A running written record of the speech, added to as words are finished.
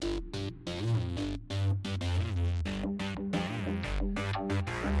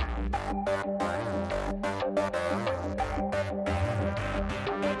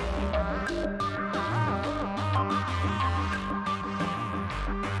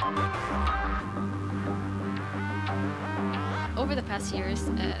Over the past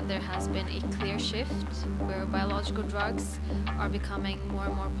years, there has been a clear shift where biological drugs are becoming more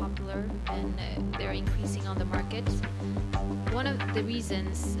and more popular and they're increasing on the market. One of the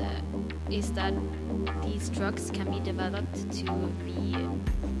reasons is that these drugs can be developed to be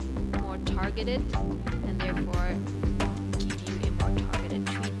more targeted and therefore give you a more targeted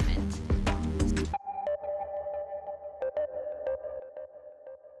treatment.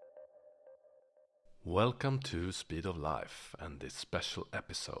 Welcome to Speed of Life and this special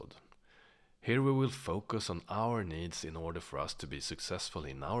episode. Here we will focus on our needs in order for us to be successful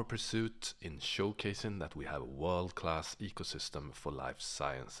in our pursuit in showcasing that we have a world-class ecosystem for life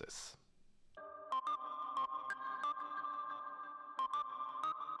sciences.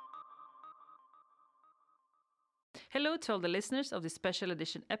 Hello to all the listeners of this special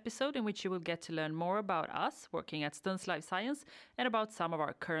edition episode in which you will get to learn more about us working at Stuns Life Science and about some of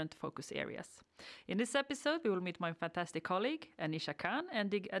our current focus areas. In this episode, we will meet my fantastic colleague, Anisha Khan, and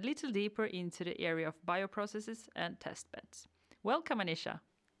dig a little deeper into the area of bioprocesses and test beds. Welcome, Anisha.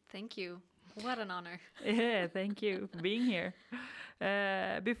 Thank you. What an honor. Yeah, thank you for being here.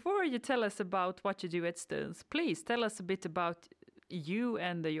 Before you tell us about what you do at Stuns, please tell us a bit about you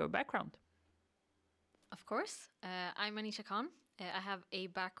and your background. Of course. I'm Anisha Khan. I have a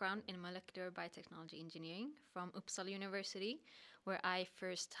background in molecular biotechnology engineering from Uppsala University, where I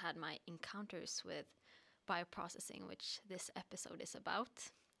first had my encounters with bioprocessing, which this episode is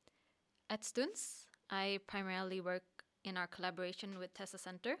about. At Stuns, I primarily work in our collaboration with Tessa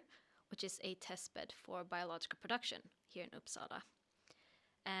Center, which is a test bed for biological production here in Uppsala.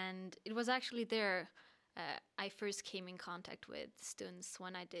 And it was actually there I first came in contact with Stuns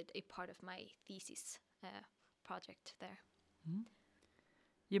when I did a part of my thesis project there.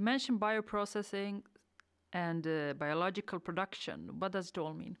 You mentioned bioprocessing and biological production. What does it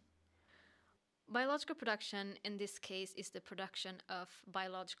all mean? Biological production in this case is the production of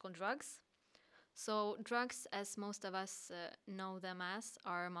biological drugs. So drugs, as most of us know them as,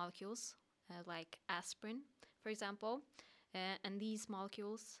 are molecules like aspirin, for example. And these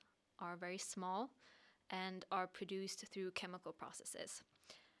molecules are very small and are produced through chemical processes.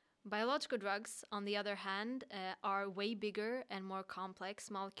 Biological drugs, on the other hand, are way bigger and more complex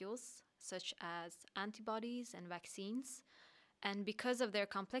molecules, such as antibodies and vaccines. And because of their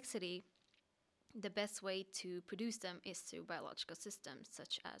complexity, the best way to produce them is through biological systems,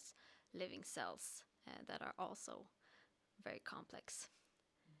 such as living cells that are also very complex.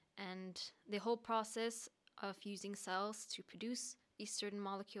 And the whole process of using cells to produce a certain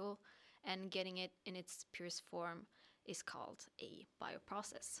molecule and getting it in its purest form is called a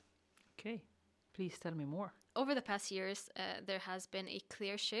bioprocess. Okay, please tell me more. Over the past years, there has been a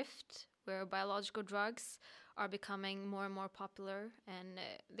clear shift where biological drugs are becoming more and more popular and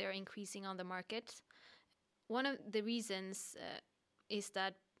they're increasing on the market. One of the reasons is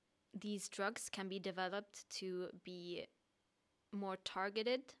that these drugs can be developed to be more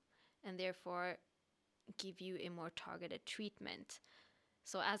targeted and therefore give you a more targeted treatment.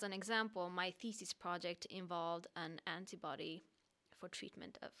 So as an example, my thesis project involved an antibody for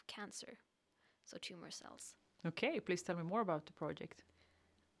treatment of cancer, so tumor cells. Okay, please tell me more about the project.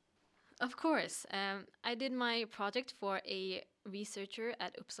 Of course. I did my project for a researcher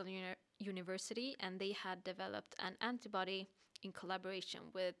at Uppsala University, and they had developed an antibody in collaboration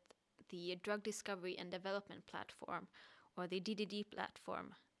with the Drug Discovery and Development Platform, or the DDD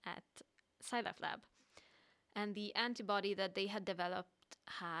platform at SciLife Lab. And the antibody that they had developed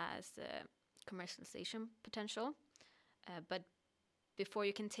has commercialization potential, but before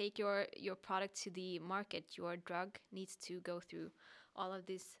you can take your product to the market, your drug needs to go through all of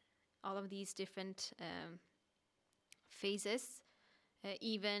these different phases.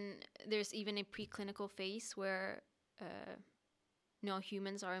 There's even a preclinical phase where no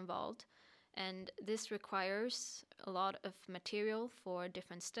humans are involved, and this requires a lot of material for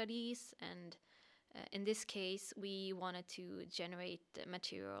different studies. And in this case, we wanted to generate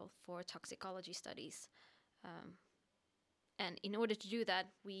material for toxicology studies. And in order to do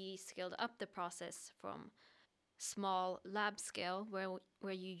that, we scaled up the process from small lab scale,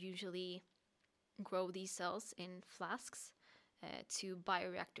 where you usually grow these cells in flasks, to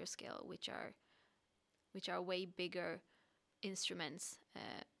bioreactor scale, which are way bigger instruments.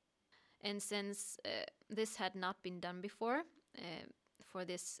 And since this had not been done before, for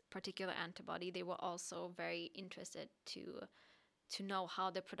this particular antibody, they were also very interested to know how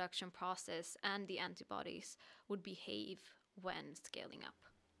the production process and the antibodies would behave when scaling up.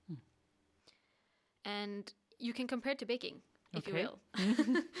 And you can compare it to baking, if you will.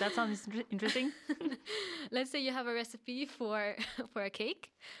 That sounds interesting. Let's say you have a recipe for a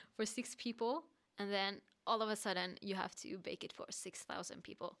cake for 6 people, and then all of a sudden you have to bake it for 6,000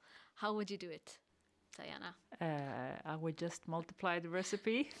 people. How would you do it, Diana? I would just multiply the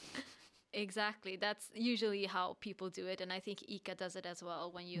recipe. Exactly. That's usually how people do it. And I think ICA does it as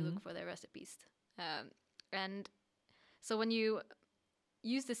well when you look for their recipes. And so when you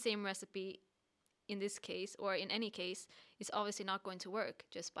use the same recipe in this case, or in any case, it's obviously not going to work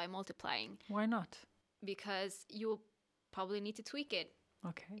just by multiplying. Why not? Because you'll probably need to tweak it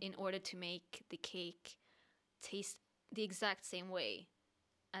Okay. in order to make the cake taste the exact same way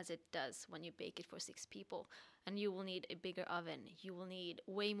as it does when you bake it for 6 people. And you will need a bigger oven. You will need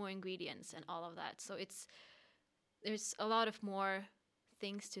way more ingredients and all of that. So there's a lot of more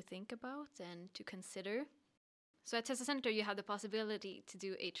things to think about and to consider. So at Testa Center, you have the possibility to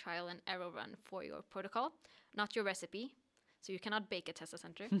do a trial and error run for your protocol, not your recipe. So you cannot bake at Testa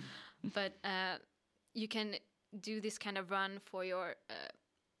Center, but you can do this kind of run for your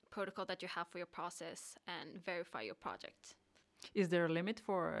protocol that you have for your process and verify your project. Is there a limit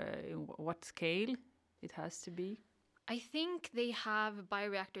for what scale it has to be? I think they have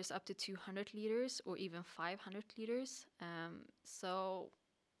bioreactors up to 200 liters or even 500 liters. So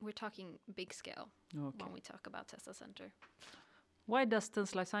we're talking big scale when we talk about Testa Center. Why does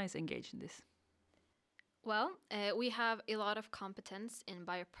Stuns Life Science engage in this? Well, we have a lot of competence in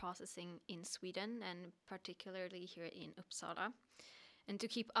bioprocessing in Sweden and particularly here in Uppsala. And to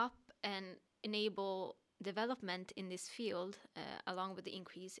keep up and enable development in this field, along with the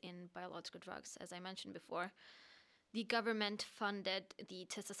increase in biological drugs, as I mentioned before, the government funded the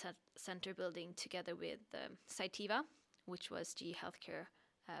Testa Center building together with Cytiva, which was GE Healthcare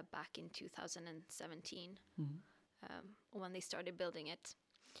back in 2017 when they started building it.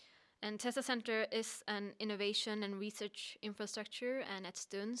 And Testa Center is an innovation and research infrastructure, and at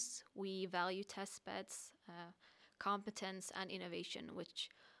Stuns we value test beds, competence and innovation, which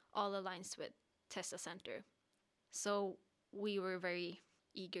all aligns with Testa Center. So we were very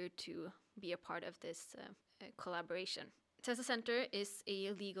eager to be a part of this collaboration. Testa Center is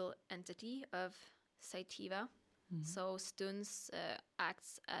a legal entity of Cytiva, so Stuns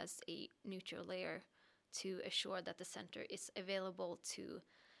acts as a neutral layer to assure that the center is available to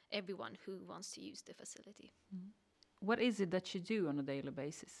everyone who wants to use the facility. What is it that you do on a daily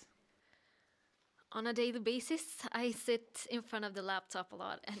basis? On a daily basis, I sit in front of the laptop a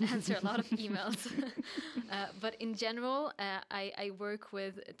lot and answer a lot of emails. But in general, I work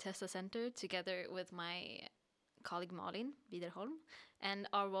with Testa Center together with my colleague Malin Widerholm, and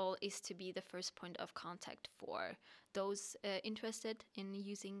our role is to be the first point of contact for those interested in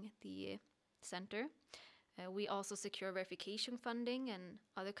using the center. We also secure verification funding and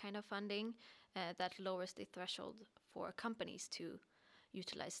other kind of funding that lowers the threshold for companies to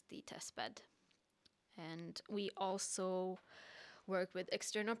utilize the test bed. And we also work with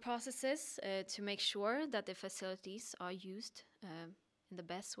external processes to make sure that the facilities are used in the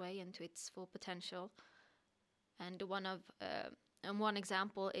best way and to its full potential. And one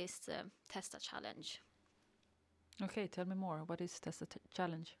example is the Testa Challenge. Okay, tell me more. What is Testa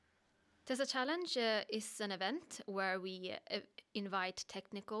Challenge? Testa Challenge is an event where we invite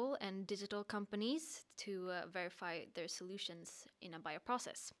technical and digital companies to verify their solutions in a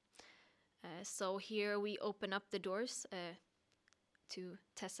bioprocess. So here we open up the doors to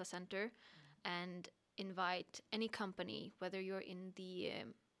Testa Center and invite any company, whether you're in the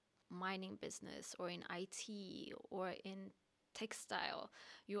mining business or in IT or in textile,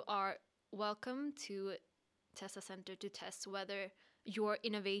 you are welcome to Testa Center to test whether your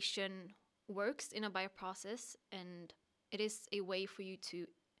innovation works in a bioprocess, and it is a way for you to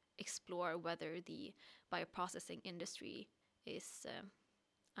explore whether the bioprocessing industry is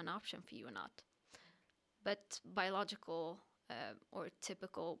an option for you or not. But biological or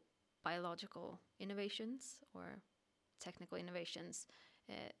typical biological innovations or technical innovations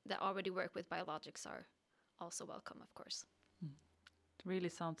that already work with biologics are also welcome, of course. It really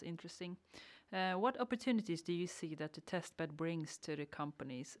sounds interesting. What opportunities do you see that the testbed brings to the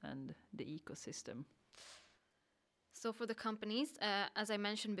companies and the ecosystem? So for the companies, as I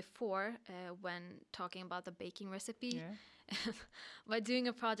mentioned before, when talking about the baking recipe, by doing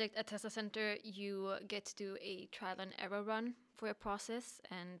a project at Testa Center, you get to do a trial and error run for your process,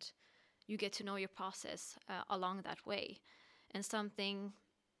 and you get to know your process along that way. And something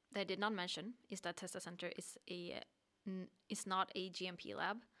that I did not mention is that Testa Center is not a GMP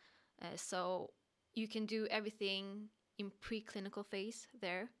lab. So you can do everything in preclinical phase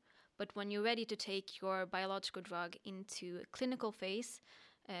there. But when you're ready to take your biological drug into clinical phase,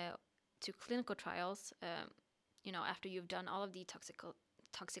 to clinical trials, after you've done all of the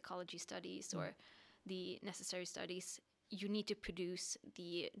toxicology studies or the necessary studies, you need to produce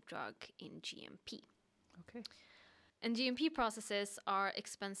the drug in GMP. Okay. And GMP processes are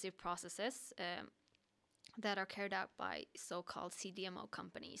expensive processes that are carried out by so-called CDMO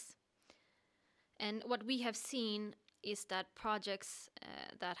companies. And what we have seen is that projects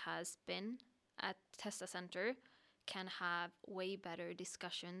that has been at Testa Center can have way better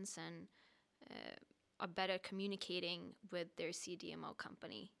discussions and are better communicating with their CDMO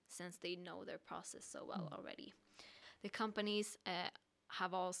company since they know their process so well already. The companies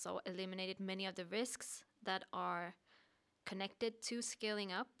have also eliminated many of the risks that are connected to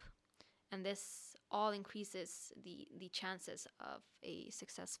scaling up, and this all increases the chances of a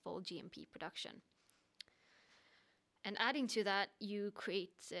successful GMP production. And adding to that, you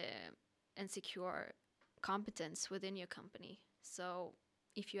create and secure competence within your company. So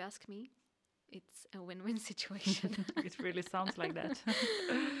if you ask me, it's a win-win situation. It really sounds like that.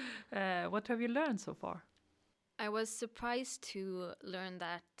 What have you learned so far? I was surprised to learn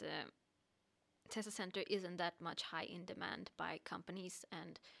that Testa Center isn't that much high in demand by companies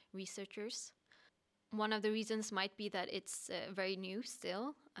and researchers. One of the reasons might be that it's very new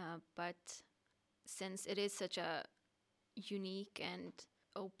still, but since it is such a unique and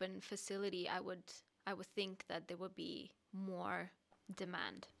open facility, I would think that there would be more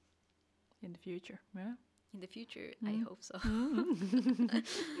demand. In the future, yeah. In the future, I hope so.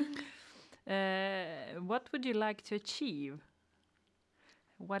 What would you like to achieve?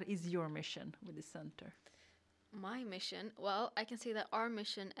 What is your mission with the center? My mission, well, I can say that our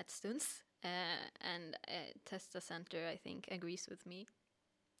mission at Stuns and Testa Center, I think, agrees with me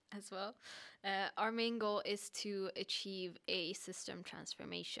as well. Our main goal is to achieve a system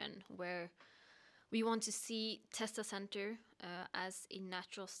transformation where we want to see Testa Center as a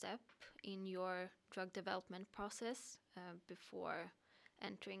natural step in your drug development process before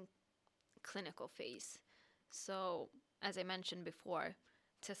entering clinical phase. So, as I mentioned before,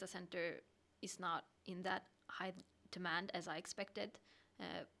 Testa Center is not in that high demand as I expected.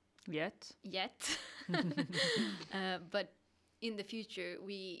 Yet. But in the future,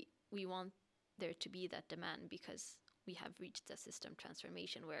 we want there to be that demand because we have reached a system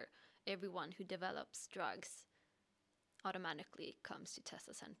transformation where everyone who develops drugs automatically comes to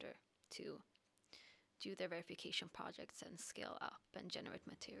Testa Center to do their verification projects and scale up and generate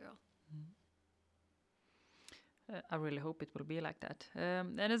material. I really hope it will be like that.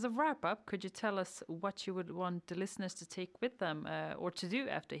 And as a wrap-up, could you tell us what you would want the listeners to take with them or to do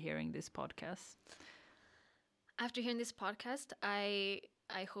after hearing this podcast? After hearing this podcast, I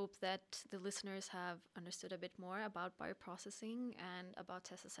hope that the listeners have understood a bit more about bioprocessing and about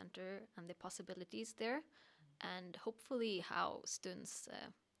Testa Center and the possibilities there, and hopefully how Stuns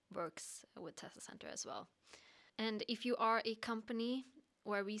works with Testa Center as well. And if you are a company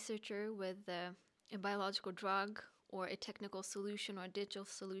or a researcher with a biological drug or a technical solution or a digital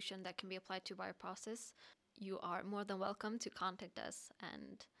solution that can be applied to bioprocess, you are more than welcome to contact us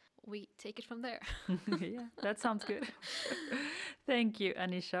and we take it from there. Yeah, that sounds good. Thank you,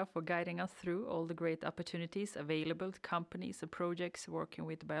 Anisha, for guiding us through all the great opportunities available to companies and projects working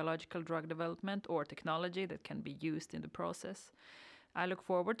with biological drug development or technology that can be used in the process. I look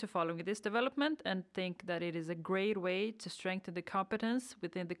forward to following this development and think that it is a great way to strengthen the competence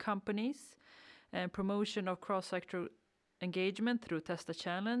within the companies. And promotion of cross-sector engagement through Testa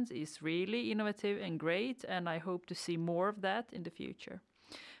Challenge is really innovative and great, and I hope to see more of that in the future.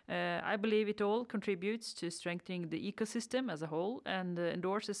 I believe it all contributes to strengthening the ecosystem as a whole and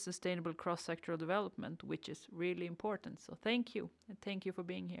endorses sustainable cross-sectoral development, which is really important. So thank you, and thank you for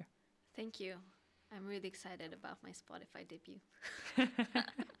being here. Thank you. I'm really excited about my Spotify debut.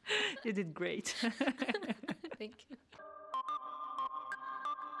 You did great. Thank you.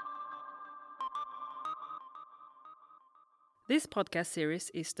 This podcast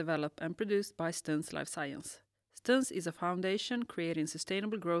series is developed and produced by Stuns Life Science. Stuns is a foundation creating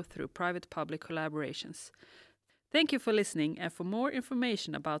sustainable growth through private-public collaborations. Thank you for listening, and for more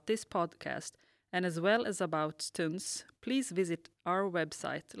information about this podcast, and as well as about Stuns, please visit our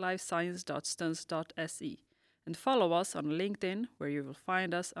website lifescience.stuns.se and follow us on LinkedIn, where you will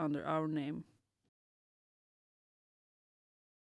find us under our name.